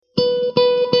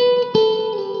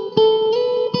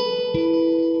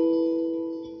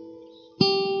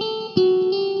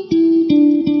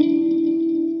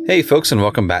Hey folks, and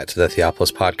welcome back to the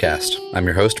Theopolis Podcast. I'm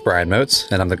your host, Brian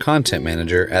Moats, and I'm the content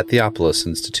manager at Theopolis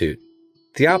Institute.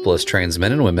 Theopolis trains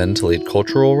men and women to lead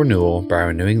cultural renewal by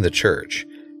renewing the church.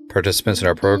 Participants in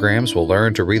our programs will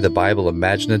learn to read the Bible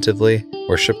imaginatively,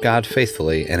 worship God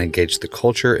faithfully, and engage the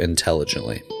culture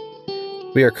intelligently.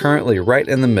 We are currently right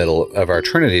in the middle of our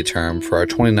Trinity term for our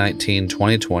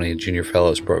 2019-2020 Junior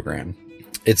Fellows program.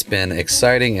 It's been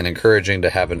exciting and encouraging to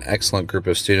have an excellent group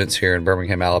of students here in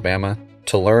Birmingham, Alabama,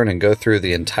 to learn and go through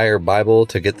the entire Bible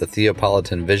to get the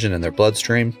Theopolitan vision in their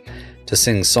bloodstream, to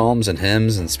sing psalms and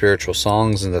hymns and spiritual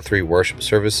songs in the 3 worship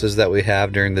services that we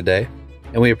have during the day.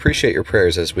 And we appreciate your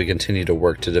prayers as we continue to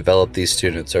work to develop these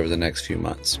students over the next few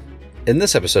months. In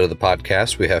this episode of the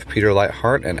podcast, we have Peter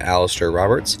Leithart and Alistair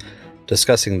Roberts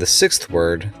discussing the 6th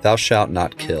word, thou shalt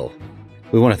not kill.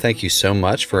 We want to thank you so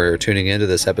much for tuning into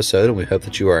this episode, and we hope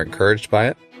that you are encouraged by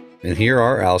it. And here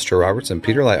are Alistair Roberts and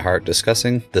Peter Leithart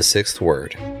discussing the 6th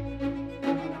word.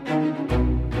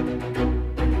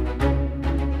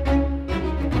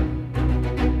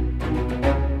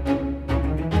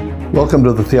 Welcome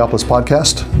to the Theopolis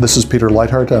Podcast. This is Peter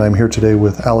Leithart, and I'm here today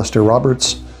with Alistair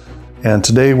Roberts. And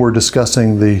today we're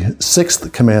discussing the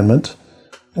 6th commandment,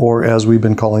 or as we've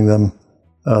been calling them,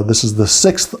 this is the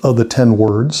 6th of the 10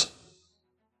 words.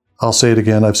 I'll say it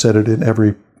again, I've said it in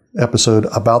every episode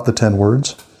about the 10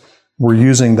 words. We're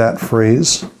using that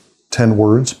phrase, 10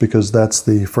 words, because that's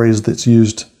the phrase that's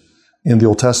used in the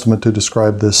Old Testament to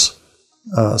describe this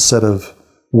set of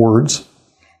words.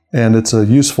 And it's a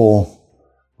useful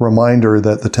reminder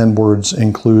that the 10 words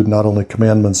include not only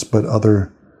commandments, but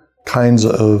other kinds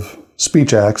of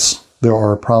speech acts. There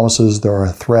are promises, there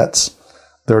are threats,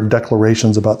 there are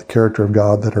declarations about the character of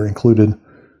God that are included.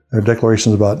 There are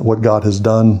declarations about what God has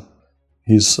done.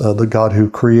 He's the God who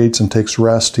creates and takes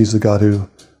rest. He's the God who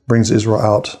brings Israel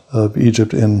out of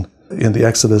Egypt in the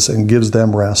Exodus and gives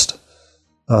them rest.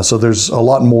 So there's a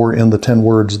lot more in the 10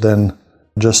 words than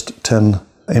just 10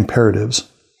 imperatives.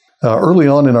 Early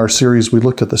on in our series, we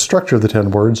looked at the structure of the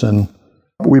 10 words, and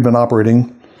we've been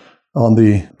operating on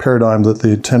the paradigm that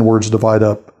the 10 words divide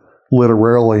up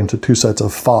literarily into 2 sets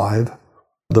of 5.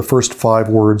 The first 5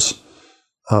 words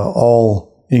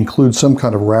all include some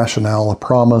kind of rationale, a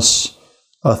promise,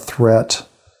 a threat,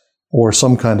 or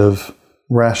some kind of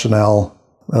rationale,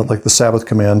 like the Sabbath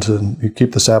command, and you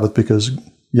keep the Sabbath because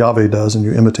Yahweh does, and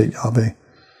you imitate Yahweh.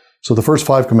 So the first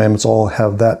 5 commandments all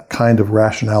have that kind of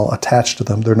rationale attached to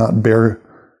them. They're not bare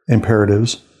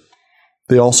imperatives.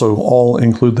 They also all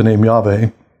include the name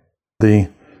Yahweh. The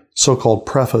so-called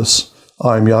preface,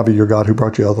 I am Yahweh your God who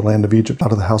brought you out of the land of Egypt,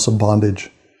 out of the house of bondage,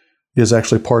 is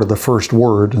actually part of the first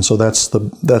word, and so that's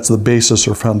the basis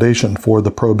or foundation for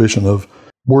the prohibition of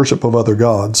worship of other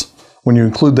gods. When you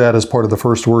include that as part of the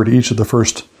first word, each of the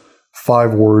first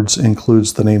 5 words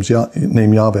includes the name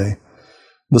Yahweh.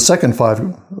 The second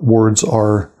 5 words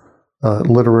are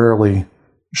literally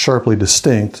sharply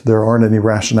distinct. There isn't any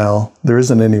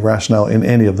rationale in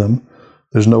any of them.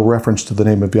 There's no reference to the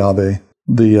name of Yahweh.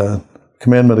 The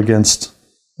commandment against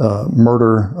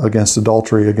murder, against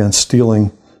adultery, against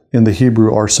stealing in the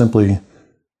Hebrew are simply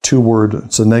 2 words.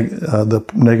 It's the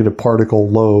negative particle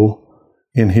lo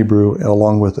in Hebrew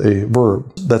along with a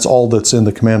verb. That's all that's in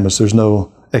the commandments. There's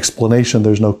no explanation.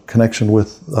 There's no connection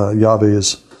with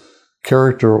Yahweh's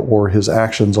character or his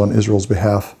actions on Israel's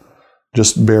behalf,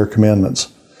 just bare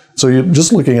commandments. So you're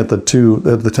just looking at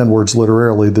the 10 words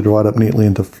literally, they divide up neatly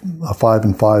into a 5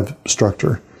 and 5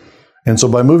 structure. And so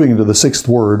by moving into the 6th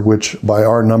word, which by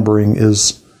our numbering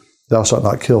is thou shalt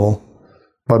not kill,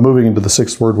 by moving into the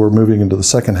 6th word, we're moving into the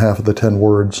second half of the 10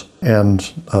 words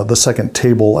and the second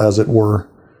table, as it were.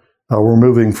 We're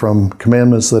moving from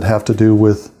commandments that have to do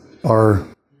with our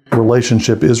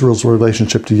relationship, Israel's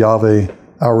relationship to Yahweh,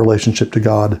 our relationship to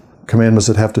God, commandments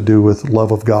that have to do with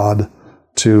love of God,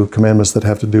 to commandments that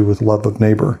have to do with love of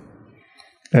neighbor.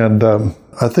 And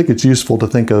I think it's useful to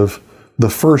think of the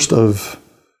first of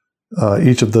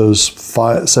each of those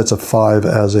sets of 5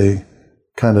 as a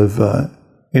kind of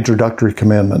introductory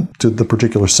commandment to the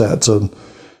particular set. So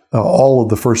all of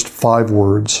the first 5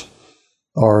 words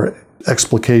are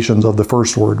explications of the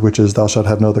first word, which is thou shalt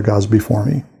have no other gods before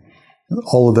me.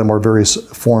 All of them are various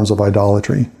forms of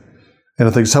idolatry. And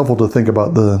I think it's helpful to think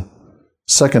about the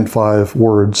second 5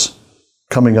 words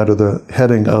coming under the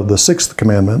heading of the 6th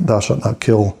commandment, thou shalt not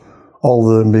kill, all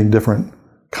of them being different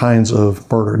kinds of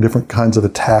murder, different kinds of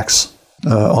attacks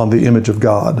on the image of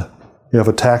God. You have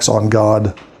attacks on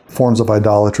God, forms of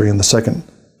idolatry, and the second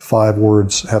 5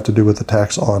 words have to do with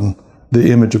attacks on the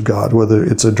image of God, whether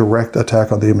it's a direct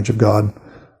attack on the image of God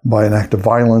by an act of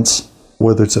violence,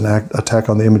 whether it's an attack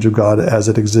on the image of God as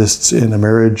it exists in a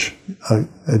marriage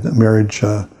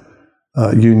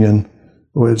union.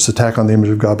 It's attack on the image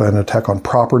of God by an attack on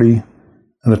property,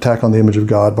 an attack on the image of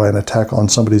God by an attack on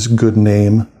somebody's good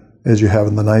name, as you have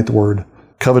in the 9th word.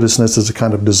 Covetousness is a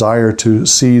kind of desire to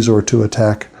seize or to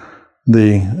attack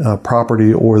the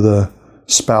property or the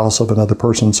spouse of another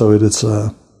person. So it's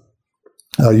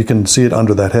you can see it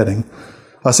under that heading.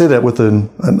 I say that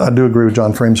and I do agree with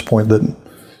John Frame's point that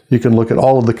you can look at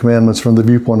all of the commandments from the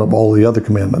viewpoint of all the other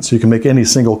commandments. You can make any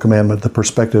single commandment the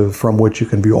perspective from which you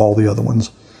can view all the other ones.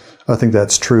 I think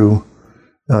that's true.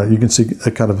 You can see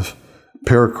a kind of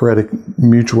perichoretic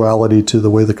mutuality to the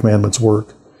way the commandments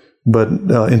work. But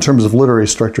in terms of literary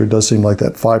structure, it does seem like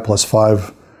that 5 plus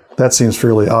 5, that seems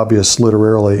fairly obvious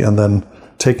literarily, and then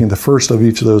taking the first of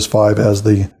each of those 5 as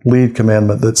the lead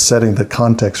commandment that's setting the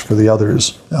context for the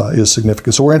others is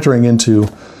significant. So we're entering into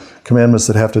commandments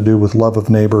that have to do with love of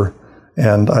neighbor,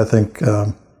 and I think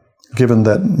given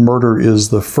that murder is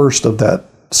the first of that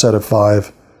set of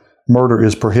 5, murder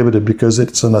is prohibited because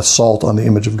it's an assault on the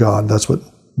image of God. That's what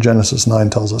Genesis 9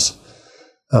 tells us.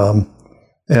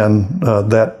 And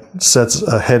that sets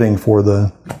a heading for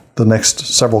the next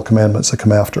several commandments that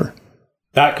come after.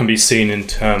 That can be seen in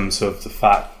terms of the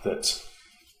fact that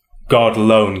God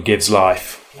alone gives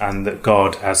life, and that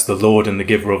God, as the Lord and the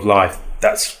giver of life,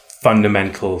 that's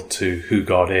fundamental to who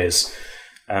God is.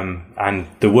 And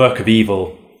the work of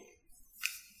evil,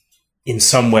 in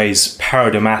some ways,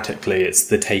 paradigmatically, it's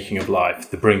the taking of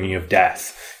life, the bringing of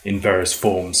death in various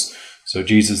forms. So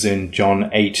Jesus in John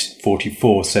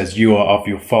 8:44 says, "You are of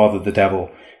your father the devil,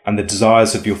 and the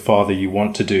desires of your father you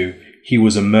want to do. He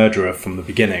was a murderer from the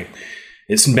beginning."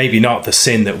 It's maybe not the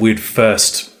sin that we'd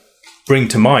first bring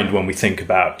to mind when we think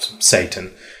about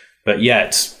Satan, but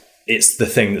yet it's the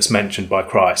thing that's mentioned by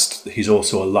Christ. He's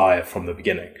also a liar from the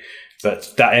beginning.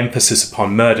 But that emphasis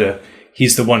upon murder,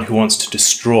 he's the one who wants to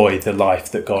destroy the life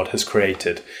that God has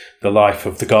created, the life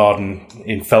of the garden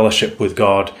in fellowship with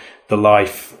God, the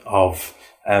life of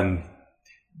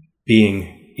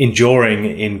enduring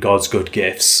in God's good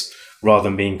gifts, rather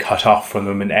than being cut off from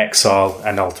them in exile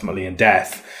and ultimately in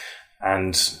death.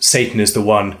 And Satan is the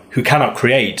one who cannot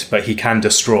create, but he can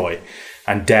destroy.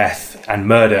 And death and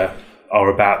murder are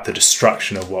about the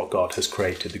destruction of what God has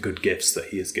created, the good gifts that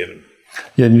he has given.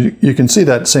 Yeah, and you can see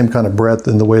that same kind of breadth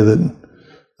in the way that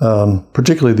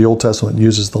particularly the Old Testament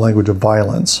uses the language of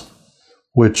violence,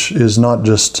 which is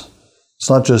it's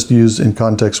not just used in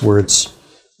context where it's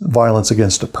violence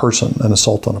against a person, an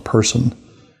assault on a person,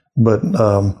 but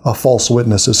a false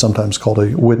witness is sometimes called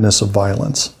a witness of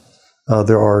violence.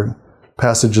 There are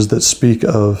passages that speak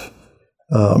of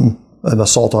an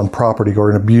assault on property or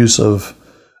an abuse of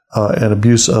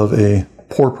a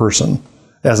poor person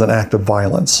as an act of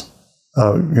violence.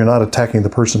 You're not attacking the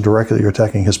person directly; you're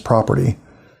attacking his property,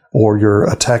 or you're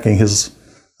attacking his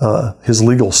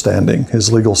legal standing,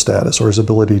 his legal status, or his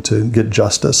ability to get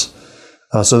justice.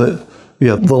 So that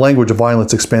the language of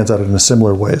violence expands out in a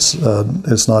similar ways.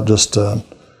 It's not just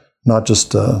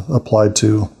applied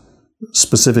to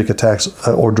specific attacks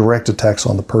or direct attacks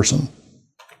on the person.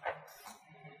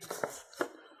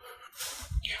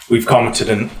 We've commented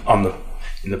in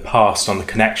the past on the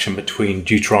connection between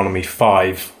Deuteronomy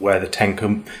 5, where the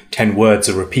 10 words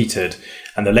are repeated,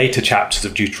 and the later chapters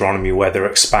of Deuteronomy where they're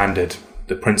expanded,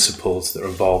 the principles that are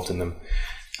involved in them.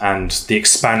 And the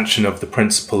expansion of the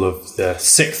principle of the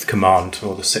 6th command,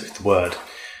 or the 6th word,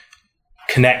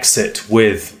 connects it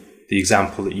with the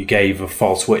example that you gave of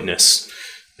false witness,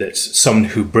 that someone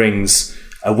who brings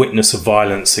a witness of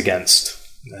violence against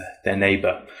their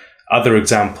neighbor. Other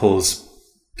examples,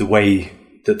 the way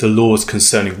that the laws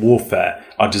concerning warfare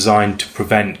are designed to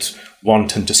prevent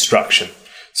wanton destruction.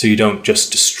 So you don't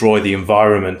just destroy the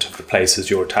environment of the places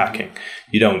you're attacking.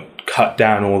 You don't cut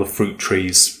down all the fruit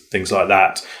trees, things like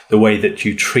that. The way that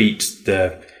you treat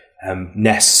the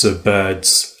nests of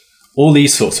birds, all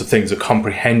these sorts of things are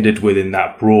comprehended within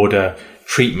that broader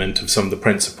treatment of some of the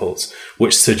principles,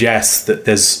 which suggests that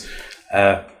there's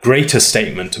a greater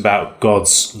statement about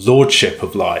God's lordship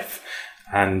of life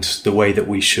and the way that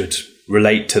we should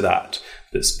relate to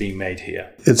that's being made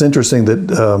here. It's interesting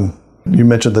that you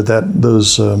mentioned that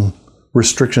those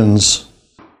restrictions,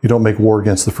 you don't make war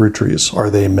against the fruit trees. Are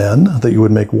they men that you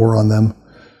would make war on them?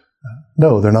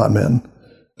 No, they're not men.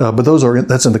 But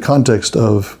that's in the context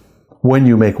of when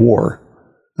you make war.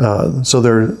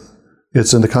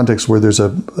 It's in the context where there's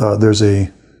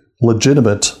a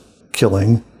legitimate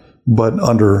killing, but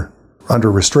under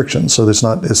restrictions. So it's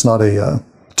not a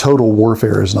total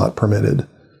warfare is not permitted,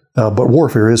 but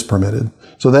warfare is permitted.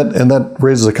 So that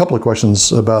raises a couple of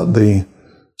questions about the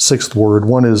 6th word.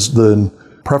 One is the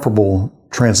preferable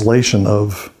translation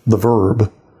of the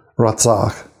verb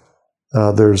ratzach,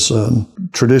 There's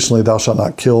traditionally, thou shalt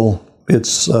not kill.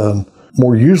 It's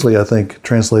more usually, I think,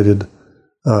 translated,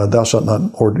 thou shalt not,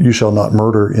 or you shall not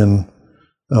murder in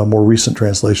more recent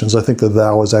translations. I think the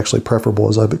thou is actually preferable,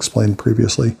 as I've explained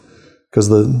previously, because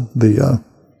the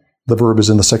verb is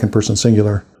in the second person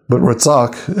singular. But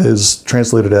ratzak is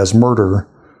translated as murder,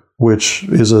 which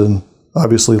is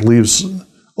obviously leaves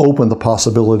open the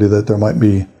possibility that there might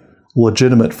be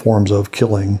legitimate forms of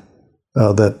killing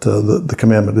that the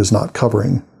commandment is not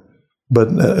covering. But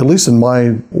at least in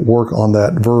my work on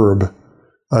that verb,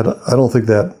 I don't think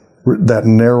that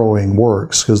narrowing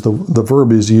works, because the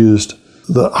verb is used,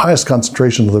 the highest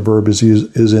concentration of the verb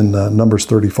is in Numbers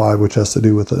 35, which has to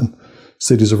do with the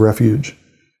cities of refuge.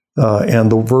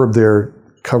 And the verb there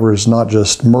covers not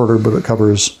just murder, but it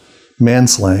covers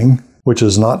manslaying, which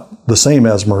is not the same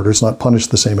as murder. It's not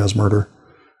punished the same as murder.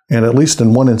 And at least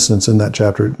in one instance in that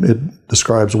chapter, it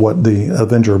describes what the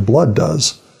avenger of blood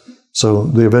does. So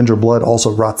the avenger of blood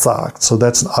also ratzak. So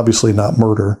that's obviously not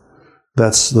murder.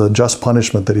 That's the just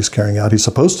punishment that he's carrying out. He's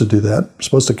supposed to do that,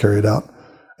 supposed to carry it out.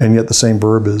 And yet the same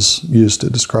verb is used to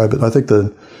describe it. I think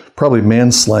probably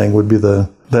manslaying would be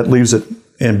that leaves it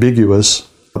ambiguous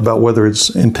about whether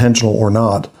it's intentional or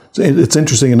not. It's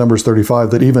interesting in Numbers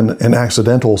 35 that even an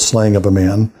accidental slaying of a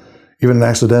man, even an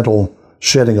accidental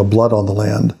shedding of blood on the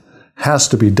land, has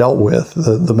to be dealt with.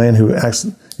 The man who acts,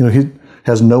 he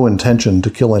has no intention to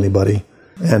kill anybody,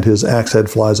 and his axe head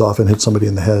flies off and hits somebody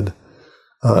in the head.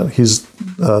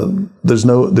 There's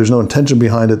no intention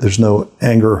behind it. There's no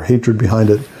anger or hatred behind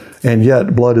it, and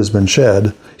yet blood has been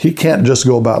shed. He can't just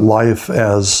go about life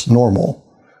as normal.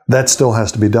 That still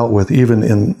has to be dealt with, even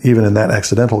in that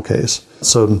accidental case.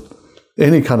 So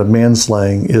any kind of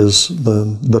manslaying is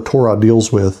the Torah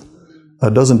deals with,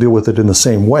 doesn't deal with it in the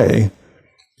same way.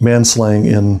 Manslaying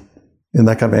in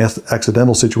that kind of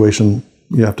accidental situation,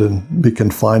 you have to be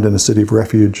confined in a city of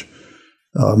refuge.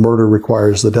 Murder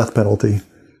requires the death penalty,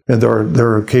 and there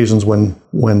are occasions when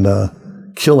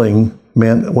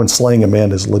slaying a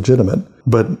man is legitimate.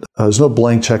 But there's no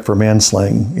blank check for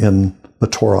manslaying in the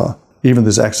Torah. Even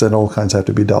these accidental kinds have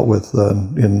to be dealt with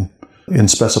in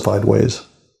specified ways.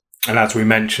 And as we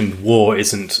mentioned, war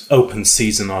isn't open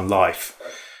season on life.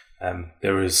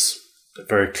 There is a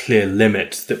very clear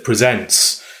limit that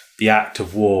presents the act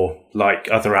of war, like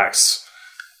other acts,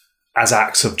 as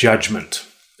acts of judgment,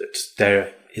 that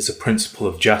there is a principle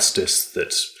of justice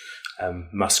that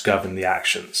must govern the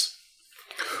actions.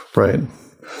 Right.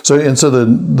 So I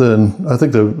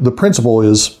think the principle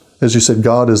is, as you said,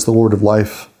 God is the Lord of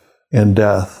life and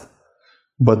death,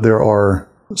 but there are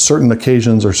certain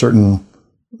occasions or certain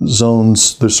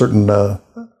zones, there's certain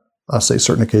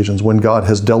occasions when God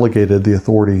has delegated the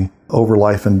authority over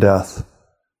life and death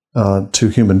to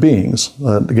human beings.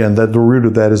 Again, the root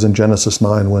of that is in Genesis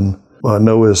 9, when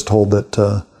Noah is told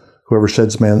that whoever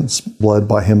sheds man's blood,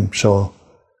 by man shall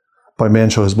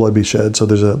his blood be shed. So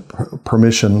there's a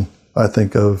permission, I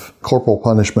think, of corporal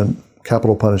punishment,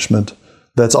 capital punishment.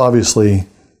 That's obviously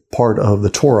part of the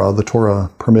Torah. The Torah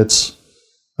permits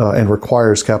and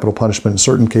requires capital punishment. In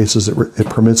certain cases, it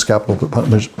permits capital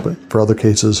punishment. For other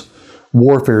cases,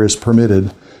 warfare is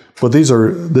permitted. But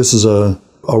this is a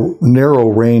narrow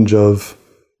range of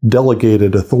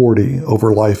delegated authority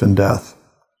over life and death.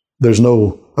 There's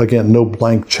no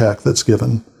blank check that's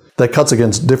given. That cuts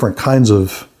against different kinds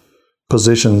of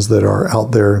positions that are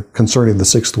out there concerning the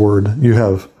sixth word. You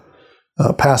have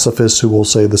pacifists who will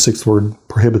say the sixth word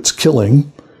prohibits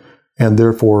killing, and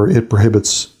therefore it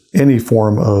prohibits any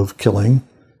form of killing,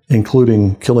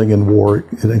 including killing in war.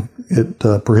 It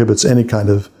prohibits any kind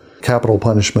of capital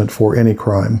punishment for any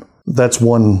crime. That's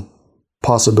one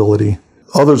possibility.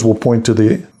 Others will point to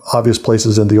the obvious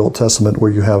places in the Old Testament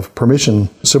where you have permission,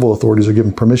 civil authorities are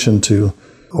given permission to,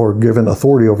 or given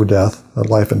authority over death,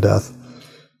 life and death,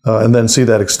 and then see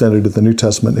that extended to the New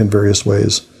Testament in various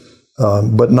ways,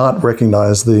 but not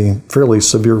recognize the fairly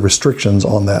severe restrictions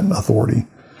on that authority.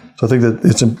 So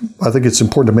I think it's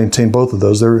important to maintain both of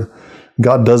those.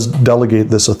 God does delegate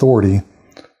this authority,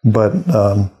 but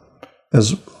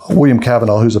as William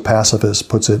Cavanaugh, who's a pacifist,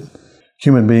 puts it,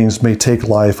 human beings may take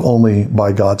life only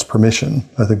by God's permission.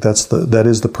 I think that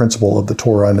is the principle of the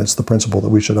Torah, and it's the principle that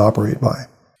we should operate by.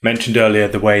 Mentioned earlier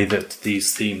the way that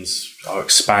these themes are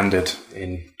expanded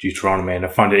in Deuteronomy, and I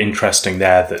find it interesting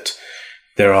there that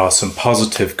there are some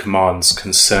positive commands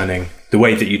concerning the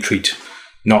way that you treat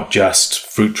not just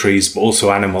fruit trees, but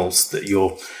also animals, that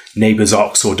your neighbor's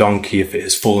ox or donkey, if it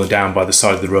has fallen down by the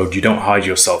side of the road, you don't hide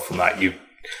yourself from that. You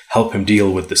help him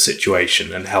deal with the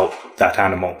situation and help that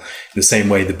animal. In the same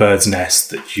way, the bird's nest,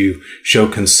 that you show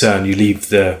concern, you leave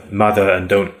the mother and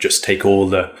don't just take all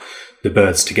the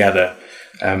birds together.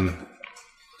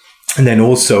 And then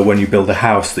also when you build a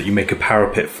house, that you make a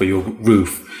parapet for your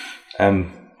roof,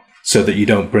 so that you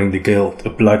don't bring the guilt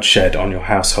of bloodshed on your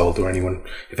household or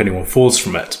if anyone falls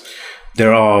from it.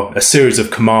 There are a series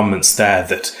of commandments there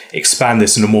that expand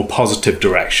this in a more positive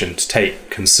direction, to take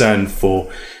concern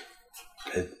for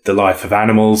the life of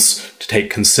animals, to take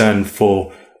concern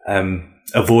for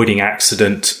avoiding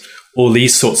accident, all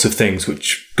these sorts of things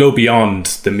which go beyond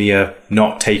the mere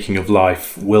not taking of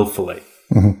life willfully.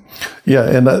 Mm-hmm. Yeah,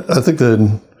 and I think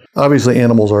that obviously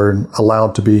animals are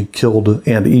allowed to be killed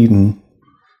and eaten,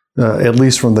 at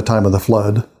least from the time of the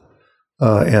flood.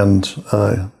 And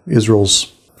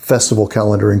Israel's festival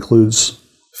calendar includes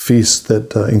feasts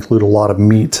that include a lot of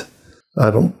meat.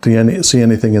 I don't see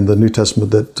anything in the New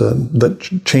Testament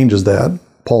that changes that.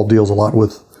 Paul deals a lot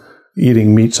with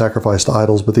eating meat sacrificed to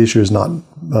idols, but the issue is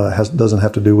doesn't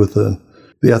have to do with the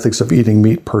ethics of eating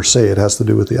meat per se. It has to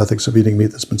do with the ethics of eating meat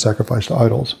that's been sacrificed to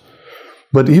idols.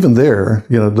 But even there,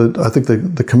 I think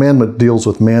the commandment deals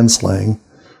with manslaying.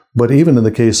 But even in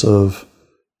the case of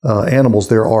animals,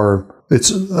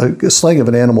 slaying of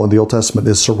an animal in the Old Testament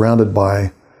is surrounded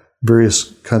by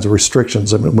various kinds of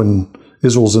restrictions. I mean, when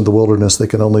Israel's in the wilderness, they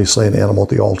can only slay an animal at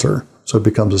the altar, so it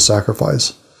becomes a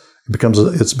sacrifice. It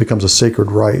becomes a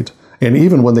sacred rite. And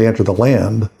even when they enter the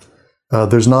land,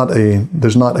 there's not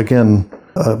again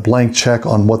a blank check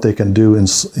on what they can do in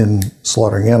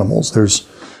slaughtering animals. There's,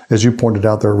 as you pointed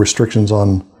out, there are restrictions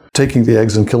on taking the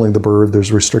eggs and killing the bird.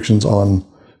 There's restrictions on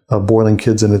boiling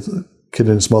kid in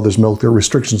its mother's milk. There are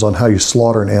restrictions on how you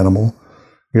slaughter an animal.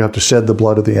 You have to shed the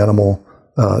blood of the animal.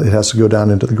 It has to go down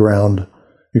into the ground.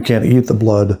 You can't eat the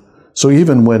blood. So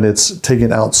even when it's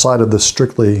taken outside of the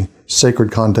strictly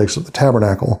sacred context of the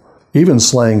tabernacle, even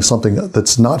slaying something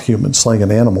that's not human, slaying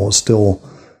an animal, is still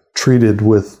treated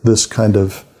with this kind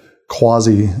of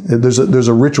there's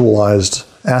a ritualized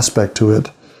aspect to it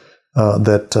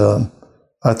that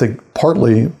I think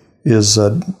partly is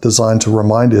designed to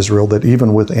remind Israel that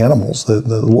even with animals, the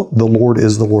Lord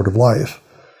is the Lord of life,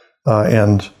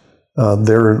 and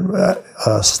they're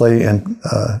slay and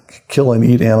kill and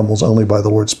eat animals only by the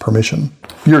Lord's permission.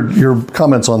 Your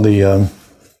comments on the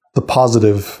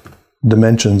positive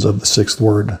dimensions of the sixth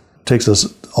word takes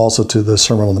us also to the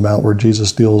Sermon on the Mount, where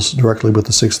Jesus deals directly with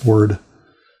the sixth word.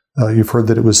 You've heard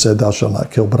that it was said, "Thou shalt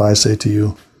not kill," but I say to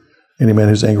you, any man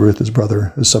who's angry with his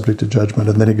brother is subject to judgment.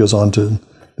 And then he goes on to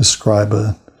describe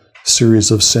a series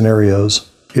of scenarios.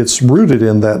 It's rooted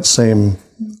in that same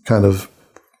kind of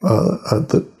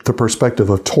the perspective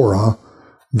of Torah,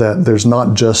 that there's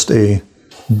not just a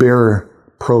bare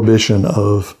prohibition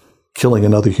of killing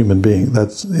another human being.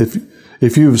 That's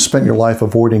if you've spent your life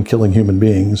avoiding killing human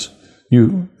beings,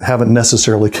 you haven't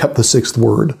necessarily kept the sixth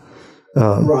word.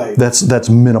 Right. That's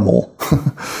minimal.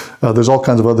 There's all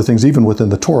kinds of other things, even within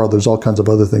the Torah. There's all kinds of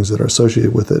other things that are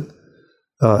associated with it.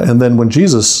 And then when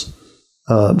Jesus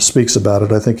speaks about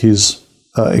it, I think he's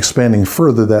expanding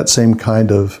further that same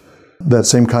kind of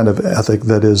ethic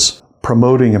that is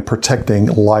promoting and protecting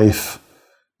life,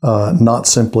 not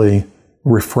simply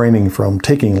refraining from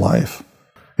taking life.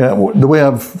 Yeah, the way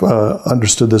I've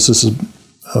understood this is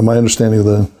my understanding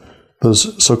of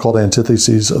those so-called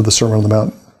antitheses of the Sermon on the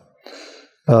Mount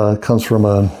comes from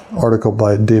an article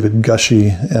by David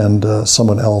Gushee and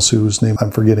someone else whose name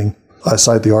I'm forgetting. I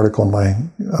cite the article in my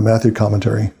Matthew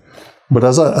commentary. But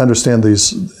as I understand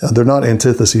these, they're not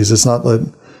antitheses. It's not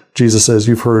that Jesus says,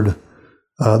 "You've heard,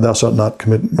 thou shalt not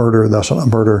commit murder, thou shalt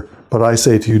not murder, but I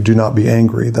say to you, do not be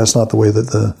angry." That's not the way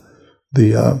that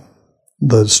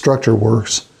the structure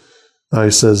works.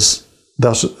 He says,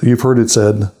 "You've heard it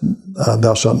said,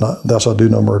 thou shalt do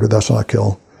no murder, thou shalt not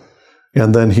kill."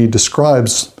 And then he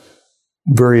describes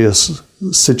various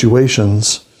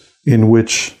situations in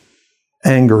which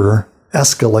anger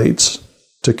escalates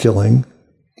to killing.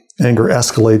 Anger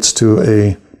escalates to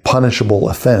a punishable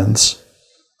offense.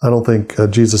 I don't think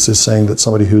Jesus is saying that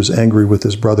somebody who's angry with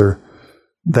his brother,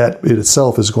 that it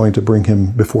itself is going to bring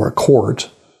him before a court.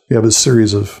 You have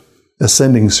a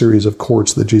ascending series of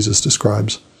courts that Jesus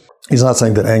describes. He's not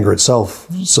saying that anger itself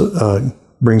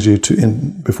brings you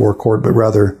before a court, but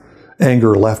rather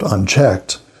anger left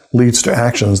unchecked leads to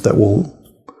actions that will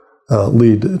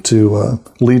lead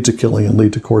to killing and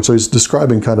lead to court. So he's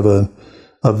describing kind of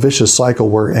a vicious cycle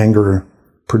where anger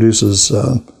produces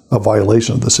a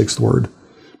violation of the sixth word.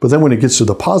 But then when it gets to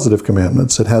the positive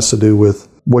commandments, it has to do with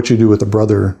what you do with a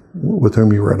brother with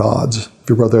whom you are at odds. If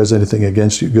your brother has anything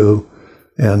against you, go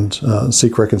and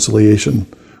seek reconciliation.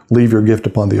 Leave your gift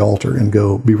upon the altar and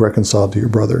go be reconciled to your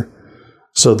brother.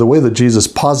 So the way that Jesus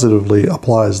positively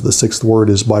applies the sixth word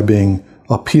is by being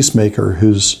a peacemaker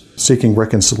who's seeking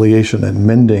reconciliation and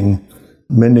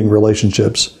mending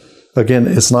relationships again,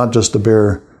 it's not just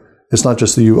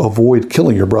that you avoid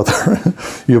killing your brother,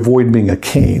 you avoid being a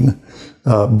Cain.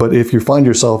 But if you find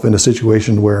yourself in a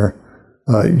situation where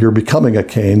you're becoming a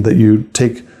Cain, that you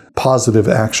take positive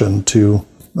action to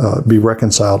be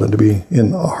reconciled and to be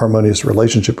in a harmonious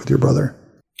relationship with your brother.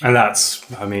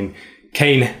 And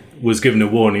Cain was given a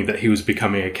warning that he was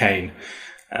becoming a Cain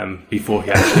before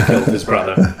he actually killed his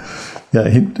brother. Yeah,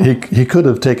 he could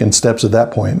have taken steps at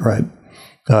that point, right?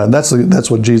 That's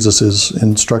what Jesus is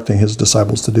instructing his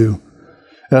disciples to do.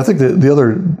 And I think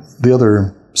the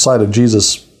other side of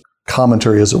Jesus'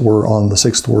 commentary, as it were, on the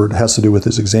sixth word has to do with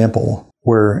his example,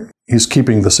 where he's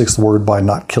keeping the sixth word by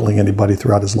not killing anybody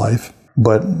throughout his life.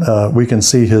 But we can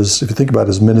see if you think about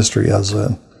his ministry as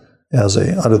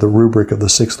under the rubric of the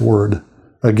sixth word,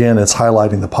 again, it's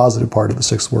highlighting the positive part of the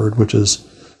sixth word, which is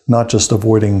not just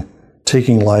avoiding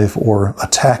taking life or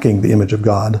attacking the image of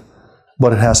God,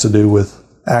 but it has to do with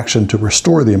action to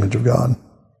restore the image of God.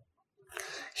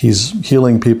 He's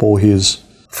healing people, he's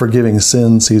forgiving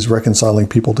sins, he's reconciling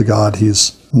people to God,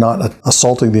 he's not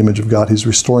assaulting the image of God, he's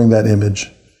restoring that image.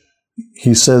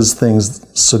 He says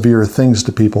severe things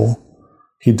to people,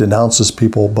 he denounces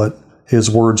people, but his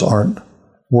words aren't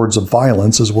words of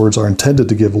violence. His words are intended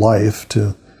to give life,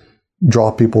 to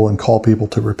draw people and call people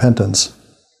to repentance.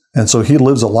 And so he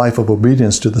lives a life of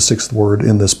obedience to the sixth word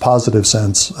in this positive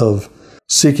sense of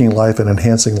seeking life and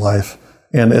enhancing life.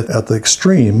 And at the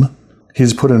extreme,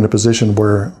 he's put in a position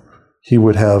where he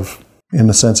would have, in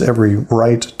a sense, every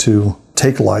right to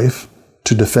take life,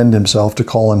 to defend himself, to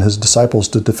call on his disciples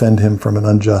to defend him from an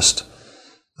unjust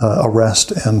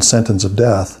arrest and sentence of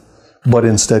death, but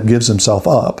instead gives himself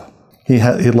up. He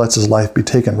lets his life be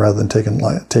taken rather than taking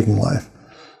life.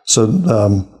 So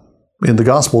in the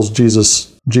Gospels,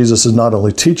 Jesus is not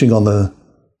only teaching on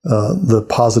the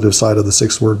positive side of the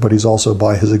sixth word, but he's also,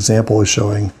 by his example, is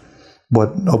showing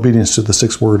what obedience to the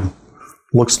sixth word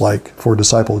looks like for a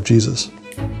disciple of Jesus.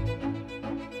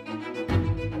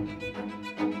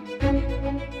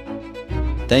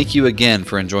 Thank you again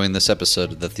for enjoying this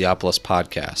episode of the Theopolis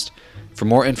Podcast. For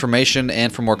more information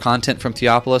and for more content from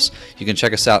Theopolis, you can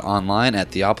check us out online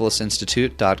at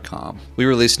theopolisinstitute.com. We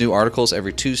release new articles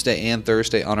every Tuesday and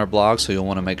Thursday on our blog, so you'll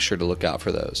want to make sure to look out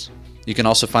for those. You can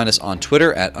also find us on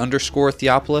Twitter at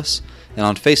 _Theopolis and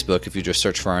on Facebook if you just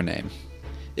search for our name.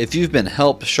 If you've been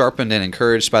helped, sharpened, and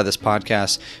encouraged by this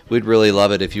podcast, we'd really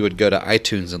love it if you would go to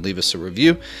iTunes and leave us a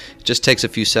review. It just takes a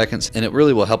few seconds, and it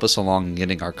really will help us along in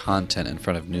getting our content in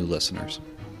front of new listeners.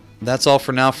 That's all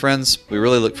for now, friends. We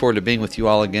really look forward to being with you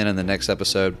all again in the next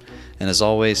episode. And as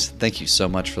always, thank you so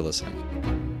much for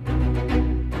listening.